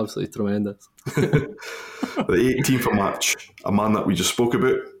absolutely tremendous. The 18th of March, a man that we just spoke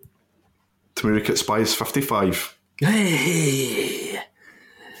about, Tamurika Spies 55. Hey,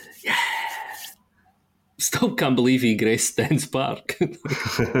 yeah. Still can't believe he graced Dens Park. And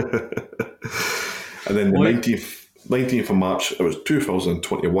then the 19th of March, it was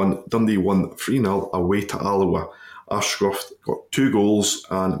 2021, Dundee won 3-0 away to Alloa. Ashcroft got 2 goals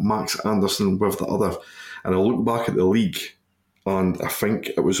and Max Anderson with the other. And I look back at the league and I think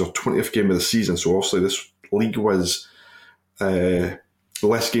it was our 20th game of the season, so obviously this league was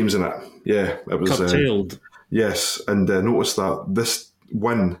less games in it. Yeah, it was curtailed. Yes, and notice that this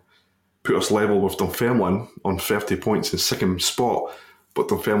win put us level with Dunfermline on 30 points in second spot, but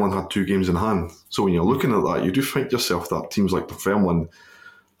Dunfermline had 2 games in hand. So when you're looking at that, you do think to yourself that teams like Dunfermline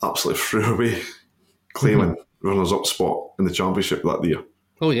absolutely threw away claiming runners-up spot in the championship that year.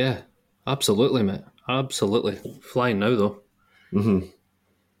 Oh yeah, absolutely, mate. Absolutely. Flying now, though.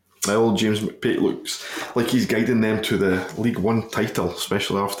 Old James McPate looks like he's guiding them to the League One title,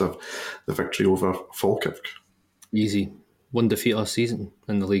 especially after the victory over Falkirk. Easy. 1 defeat last season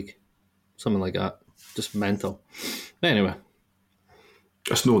in the league. Something like that. Just mental. Anyway.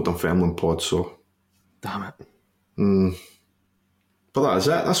 It's no Dunfermline pod, so... Damn it. But that is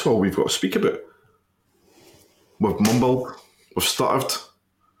it. That's all we've got to speak about. We've mumbled, we've stuttered,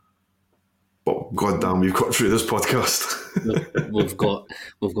 but goddamn, we've got through this podcast. we've got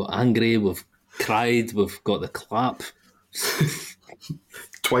angry, we've cried, we've got the clap.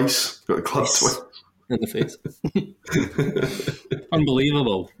 Twice. Got the clap twice. In the face.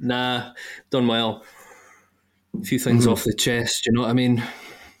 Unbelievable. Nah, done well. A few things off the chest, you know what I mean?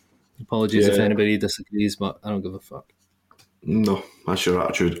 Apologies if anybody disagrees, but I don't give a fuck. No, that's your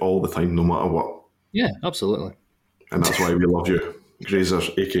attitude all the time, no matter what. Yeah, absolutely. And that's why we love you. Grazer,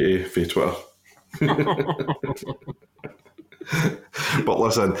 aka Faye Twitter. But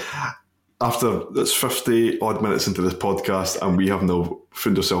listen, after it's 50 odd minutes into this podcast and we have now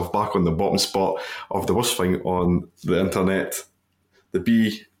found ourselves back on the bottom spot of the worst thing on the internet, the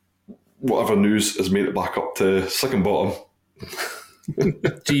B, whatever news has made it back up to second bottom.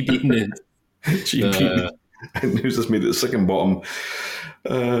 GB news. GB news has made it second bottom.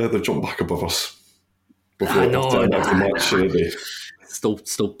 They've jumped back above us. Before the match of the day.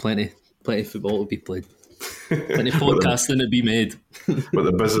 Still plenty football to be played. Plenty podcasting to be made. But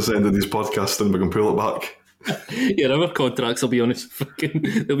the business end of these podcasting, we can pull it back. Yeah, our contracts will be honest.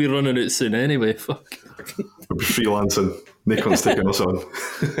 Fucking, they'll be running out soon anyway. Fuck. We'll be freelancing. Nikon's taking us on.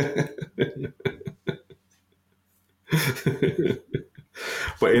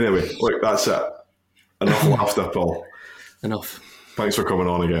 But anyway, look, that's it. Enough laughter, Paul. Enough. Thanks for coming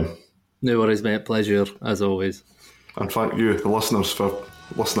on again. No worries, mate. Pleasure, as always. And thank you, the listeners, for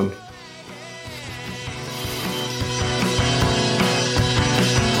listening.